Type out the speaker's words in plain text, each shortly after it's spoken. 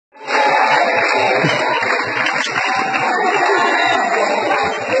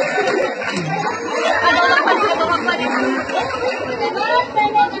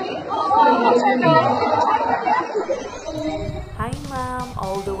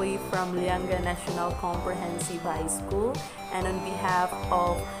from Lianga National Comprehensive High School, and on behalf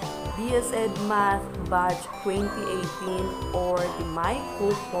of BSED Math Batch 2018 or the My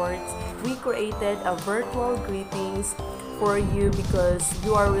Cohorts, we created a virtual greetings for you because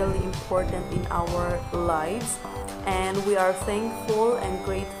you are really important in our lives, and we are thankful and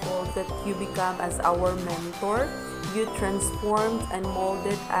grateful that you become as our mentor. You transformed and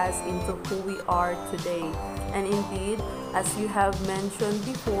molded us into who we are today. And indeed, as you have mentioned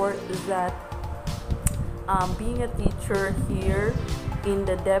before, that being a teacher here in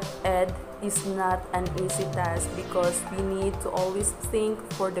the BSED is not an easy task because we need to always think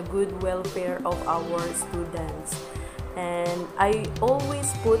for the good welfare of our students. And I always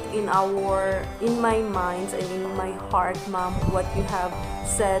put in my mind and in my heart, Mom, what you have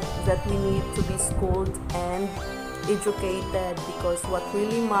said, that we need to be schooled and educated, because what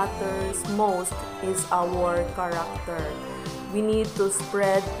really matters most is our character. We need to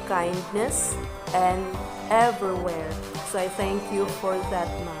spread kindness and everywhere. So I thank you for that,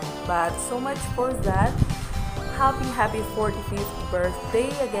 Mom. But so much for that. Happy 45th birthday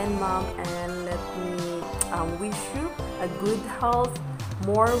again, Mom, and let me wish you a good health,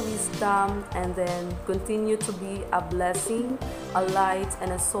 more wisdom, and then continue to be a blessing, a light,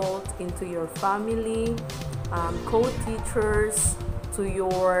 and a salt into your family, co-teachers, to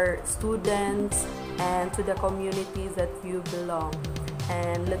your students, and to the community that you belong.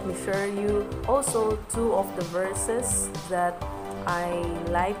 And let me share you also two of the verses that I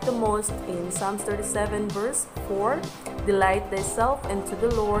like the most in Psalms 37 verse 4. Delight thyself unto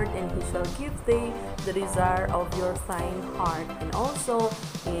the Lord, and He shall give thee the desire of your thine heart. And also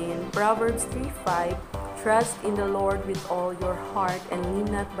in Proverbs 3:5, trust in the Lord with all your heart and lean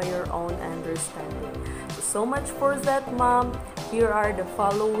not by your own understanding. So much for that, Mom. Here are the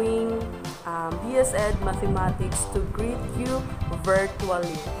following BSED Mathematics to greet you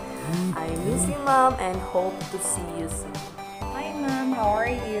virtually. I miss you, Mom, and hope to see you soon. Hi, Mom. How are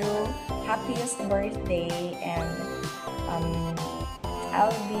you? Happiest birthday, and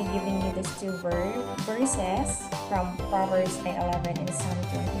I'll be giving you these two verses from Proverbs 9:11 and Psalm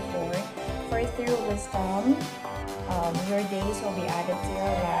 24. For through wisdom, your days will be added to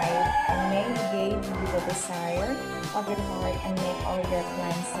your life, and may He give you the desire of your heart and make all your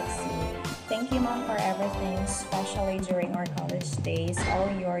plans succeed. Thank you, Mom, for everything, especially during our college days. All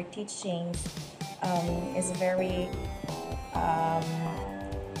your teachings is very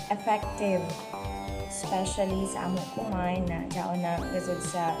effective, especially sa amo kumain na jaon na gazud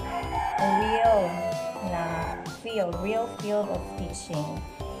sa real field of teaching,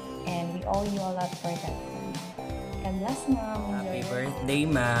 and we owe you a lot for that. God bless, Mom. Happy birthday,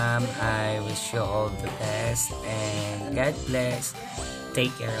 Mom. I wish you all the best, and God bless.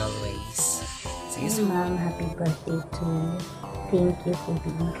 Take care always. See you soon. Mom, happy birthday to you. Thank you for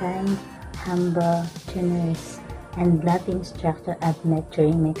being kind, humble, generous, and blood instructor I've met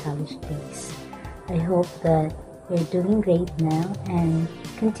during my college days. I hope that you're doing great now and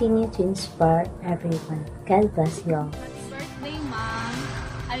continue to inspire everyone. God bless you all. Happy birthday, Mom.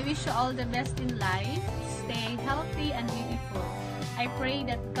 I wish you all the best in life. Stay healthy and beautiful. I pray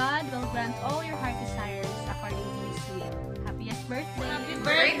that God will grant all your heart desires according to His will. Happiest birthday! Happy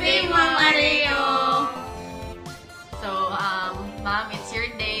birthday, Mom ARREO! So, Mom, it's your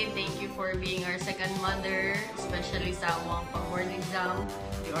day. Thank you for being our second mother, especially sa among pag-board exam.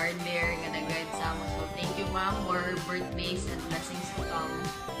 You are there, gonna-guide sa amo. So, thank you, Mom, for birthdays and blessings to come.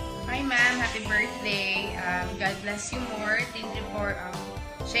 Hi, Ma'am. Happy birthday. God bless you more. Thank you for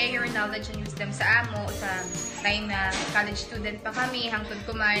share your knowledge and wisdom sa amo sa time na college student pa kami, hangtod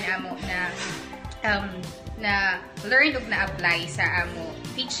kumain amo na learn ug na apply sa amo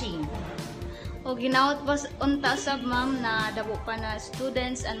teaching. O ginaot pa unta sab, Ma'am, na dabo pa na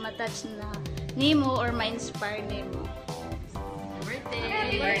students and matouch na nimo or ma-inspire nimo. Happy birthday!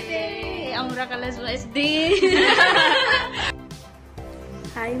 Happy birthday! Amra kalas BSED!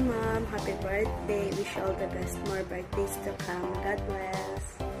 Hi, Mom. Happy birthday. Wish you all the best. More birthdays to come. God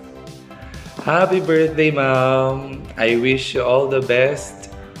bless. Happy birthday, Mom. I wish you all the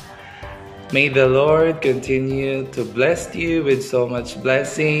best. May the Lord continue to bless you with so much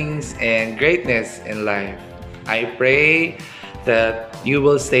blessings and greatness in life. I pray that you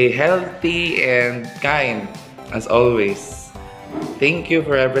will stay healthy and kind as always. Thank you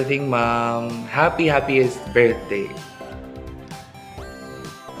for everything, Mom. Happiest birthday.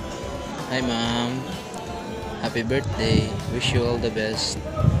 Hi, Mom. Happy birthday. Wish you all the best.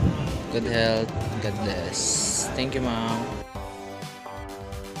 Good health. God bless. Thank you, Mom.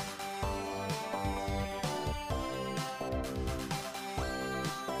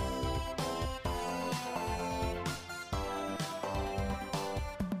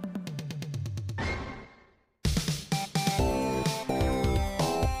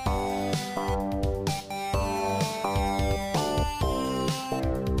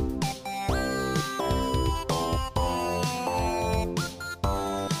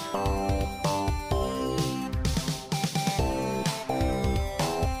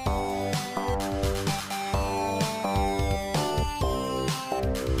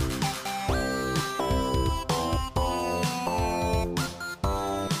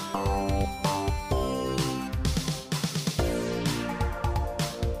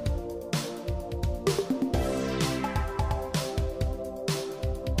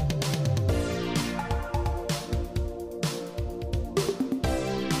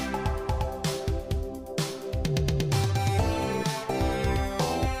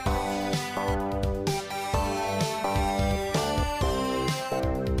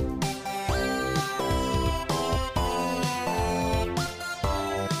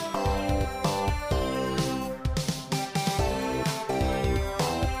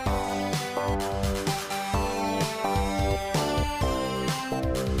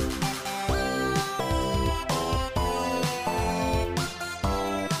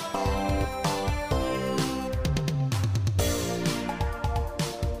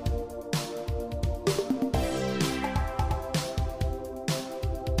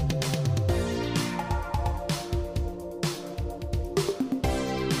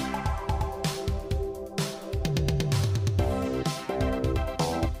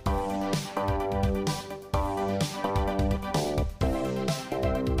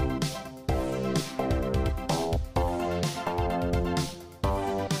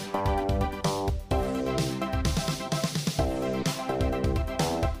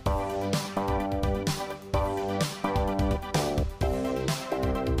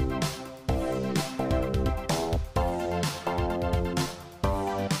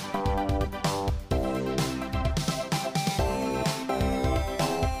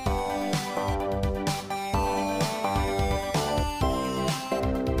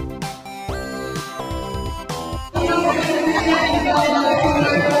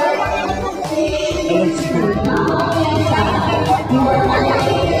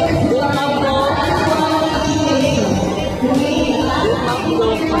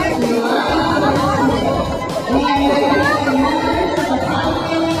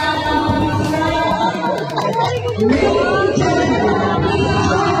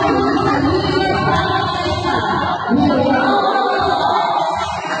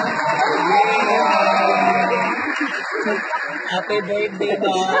 Happy birthday,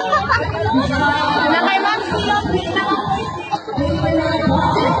 Mom! Na kay Ma'am Silog,